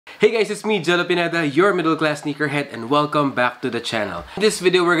Hey guys, it's me, Jello Pineda, your middle class sneakerhead, and welcome back to the channel. In this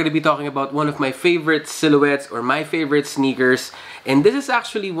video, we're going to be talking about one of my favorite silhouettes or my favorite sneakers, and this is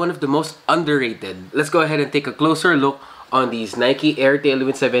actually one of the most underrated. Let's go ahead and take a closer look on these Nike Air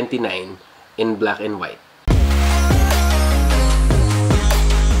Tailwind 79 in black and white.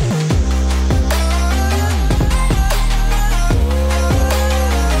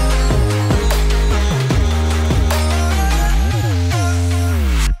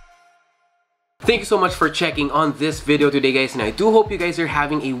 Thank you so much for checking on this video today, guys, and I do hope you guys are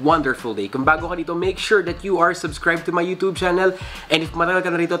having a wonderful day. Kung bago ka dito, make sure that you are subscribed to my YouTube channel, and if matagal ka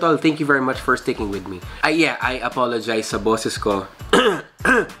na rito, tol, thank you very much for sticking with me. I apologize sa boses ko.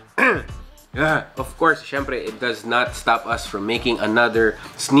 Yeah, of course, syempre, it does not stop us from making another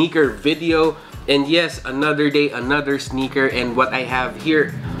sneaker video. And yes, another day, another sneaker, and what I have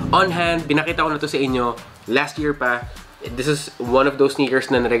here on hand, pinakita ko na to sa inyo last year pa. This is one of those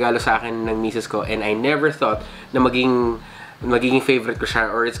sneakers na naregalo sa akin ng misis ko, and I never thought na magiging favorite ko siya,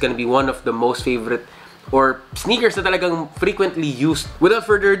 or it's gonna be one of the most favorite or sneakers na talagang frequently used. Without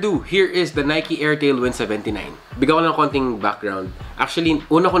further ado, here is the Nike Air Tailwind 79. Bigyan ko lang konting background. Actually,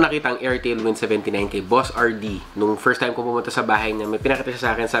 una ko nakita ang Air Tailwind 79 kay Boss RD. Nung first time ko pumunta sa bahay niya, may pinakita siya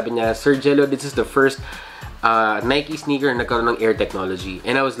sa akin. Sabi niya, "Sir Jello, this is the first Nike sneaker na nagkaroon ng air technology."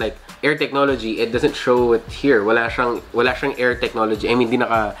 And I was like, air technology, it doesn't show it here. Wala siyang air technology. I mean,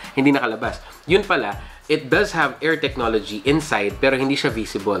 hindi nakalabas. Yun pala, it does have air technology inside, pero hindi siya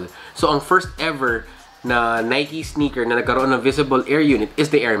visible. So, ang first ever na Nike sneaker na nagkaroon ng visible air unit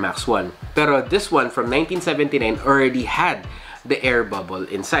is the Air Max 1. Pero this one from 1979 already had the air bubble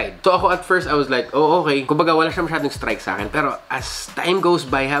inside. So ako at first, I was like, oh okay. Kumbaga wala siya masyadong strike sa akin. Pero as time goes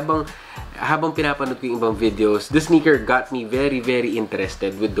by, habang pinapanood ko yung ibang videos, this sneaker got me very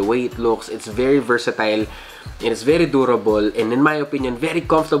interested with the way it looks. It's very versatile, and it's very durable, and in my opinion, very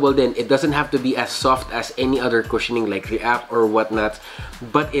comfortable din. It doesn't have to be as soft as any other cushioning like React or whatnot,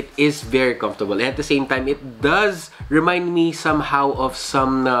 but it is very comfortable. And at the same time, it does remind me somehow of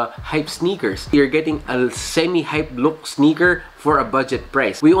some hype sneakers. You're getting a semi-hype look sneaker for a budget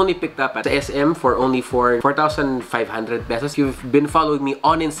price. We only picked up at the SM for only 4,500 pesos. You've been following me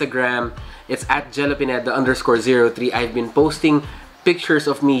on Instagram. It's at JelloPineda_03. I've been posting pictures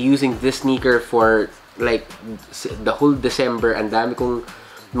of me using this sneaker for like the whole December. Ang dami kong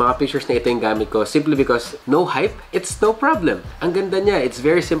mga pictures na ito yung gamit ko, simply because no hype, it's no problem. Ang ganda niya, it's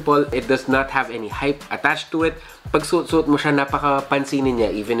very simple. It does not have any hype attached to it. Pag suot mo siya, napaka-pansinin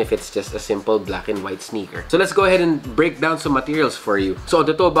niya, even if it's just a simple black and white sneaker. So let's go ahead and break down some materials for you. So on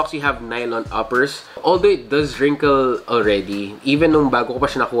the toe box, you have nylon uppers. Although it does wrinkle already, even nung bago ko pa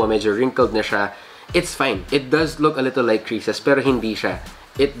siya nakuha, medyo wrinkled na siya, it's fine. It does look a little like creases, pero hindi siya.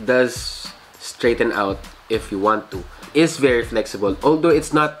 It does straighten out if you want to. Is very flexible, although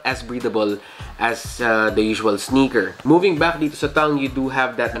it's not as breathable as the usual sneaker. Moving back dito sa tongue, you do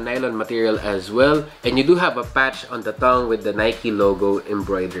have that nylon material as well, and you do have a patch on the tongue with the Nike logo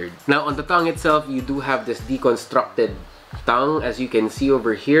embroidered. Now on the tongue itself, you do have this deconstructed tongue, as you can see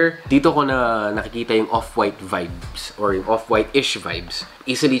over here. Dito ko na nakikita yung off-white vibes, or yung off-white-ish vibes.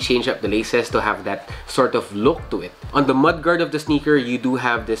 Easily change up the laces to have that sort of look to it. On the mudguard of the sneaker, you do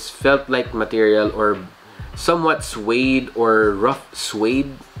have this felt-like material, or somewhat suede or rough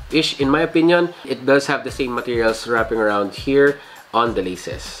suede-ish in my opinion. It does have the same materials wrapping around here on the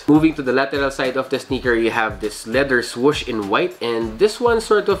laces. Moving to the lateral side of the sneaker, you have this leather swoosh in white, and this one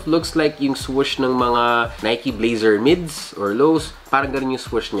sort of looks like yung swoosh ng mga Nike Blazer mids or lows. Parang ganun yung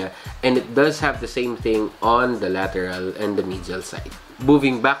swoosh niya. And it does have the same thing on the lateral and the medial side.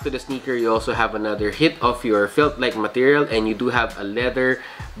 Moving back to the sneaker, you also have another hit of your felt-like material, and you do have a leather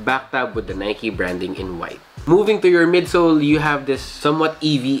back tab with the Nike branding in white. Moving to your midsole, you have this somewhat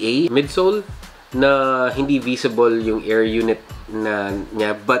EVA midsole na hindi visible yung air unit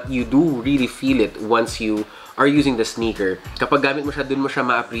niya, but you do really feel it once you are using the sneaker. Kapag gamit mo siya, dun mo siya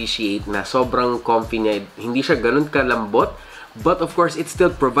ma-appreciate na sobrang comfy niya. Hindi siya ganun kalambot, but of course, it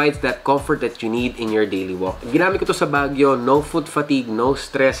still provides that comfort that you need in your daily walk. Ginamit ko to sa Baguio, no foot fatigue, no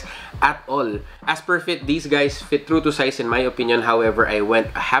stress at all. As per fit, these guys fit true to size in my opinion. However, I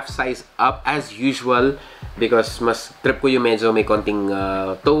went a half size up as usual because mas trip ko yung medyo may konting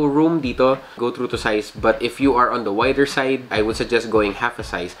toe room dito. Go true to size. But if you are on the wider side, I would suggest going half a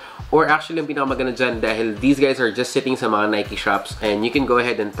size. Or actually, ang pinakamaganda dyan, dahil these guys are just sitting sa mga Nike shops, and you can go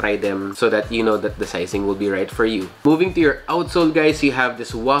ahead and try them so that you know that the sizing will be right for you. Moving to your outsole, guys, you have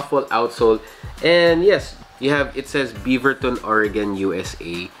this waffle outsole, and yes, you have, it says Beaverton, Oregon,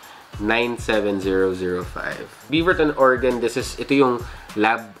 USA 97005. Beaverton, Oregon, ito yung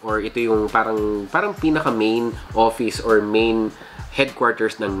lab, or ito yung parang pinaka main office or main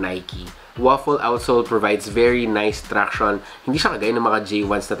headquarters ng Nike. Waffle outsole provides very nice traction. Hindi siya kagaya ng mga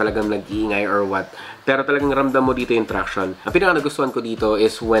J1s na talagang nag-iingay or what. Pero talagang ramdam mo dito yung traction. Ang pinaka nagustuhan ko dito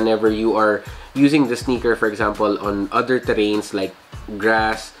is whenever you are using the sneaker, for example, on other terrains like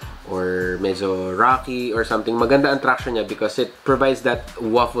grass or medyo rocky or something, maganda ang traction niya because it provides that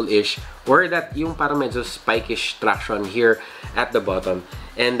waffle-ish or that yung parang medyo spike-ish traction here at the bottom.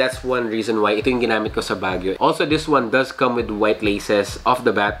 And that's one reason why ito yung ginamit ko sa Baguio. Also, this one does come with white laces off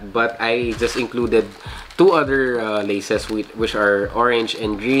the bat, but I just included two other laces which are orange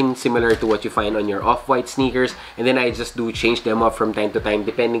and green, similar to what you find on your off-white sneakers. And then I just do change them up from time to time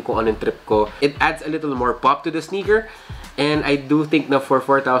depending kung anong trip ko. It adds a little more pop to the sneaker. And I do think na for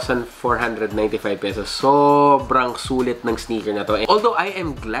 4,495 pesos, sobrang sulit ng sneaker na to. And although I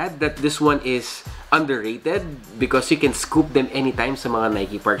am glad that this one is underrated because you can scoop them anytime sa mga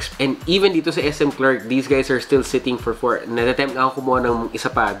Nike parks. And even dito sa SM Clark, these guys are still sitting for 4. Natatempt ako kumuha ng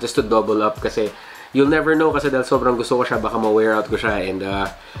isa pa just to double up kasi you'll never know kasi dahil sobrang gusto ko siya, baka ma-wear out ko siya and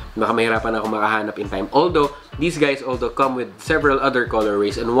baka mahirapan ako makahanap in time. Although, these guys come with several other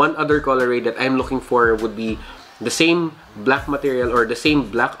colorways, and one other colorway that I'm looking for would be the same black material or the same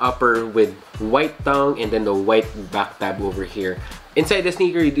black upper with white tongue and then the white back tab over here. Inside the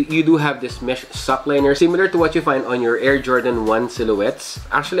sneaker, you do have this mesh sock liner similar to what you find on your Air Jordan 1 silhouettes.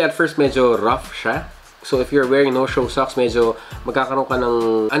 Actually, at first, medyo rough siya. So if you're wearing no-show socks, medyo magkakaroon ka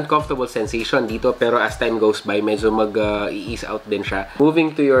ng uncomfortable sensation dito. Pero as time goes by, medyo mag-ease out din siya.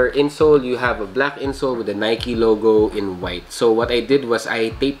 Moving to your insole, you have a black insole with the Nike logo in white. So what I did was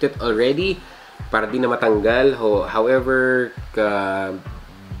I taped it already para di na matanggal. However,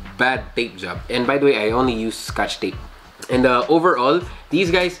 bad tape job. And by the way, I only use Scotch tape. And overall,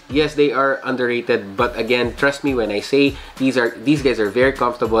 these guys, yes, they are underrated. But again, trust me when I say these guys are very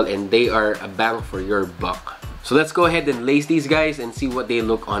comfortable and they are a bang for your buck. So let's go ahead and lace these guys and see what they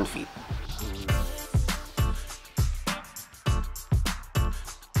look on feet.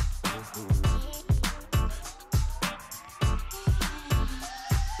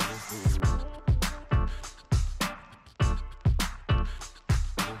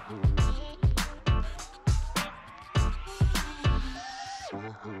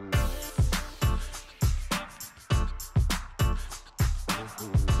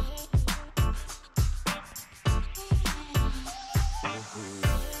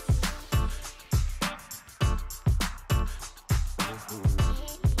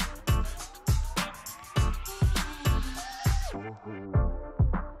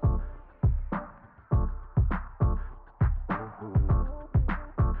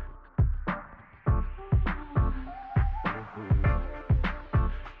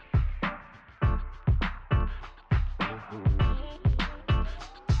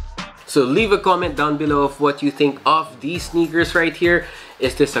 So leave a comment down below of what you think of these sneakers right here.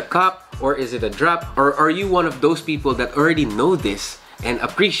 Is this a cop or is it a drop? Or are you one of those people that already know this and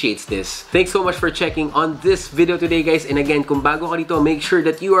appreciates this? Thanks so much for checking on this video today, guys. And again, kung bago ka dito, make sure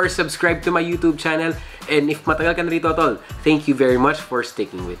that you are subscribed to my YouTube channel. And if matagal ka na dito, tol, thank you very much for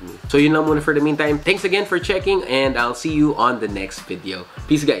sticking with me. So yun lang muna for the meantime. Thanks again for checking and I'll see you on the next video.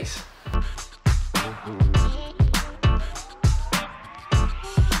 Peace, guys.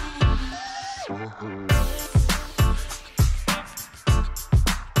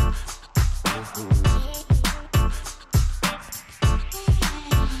 Mm-hmm.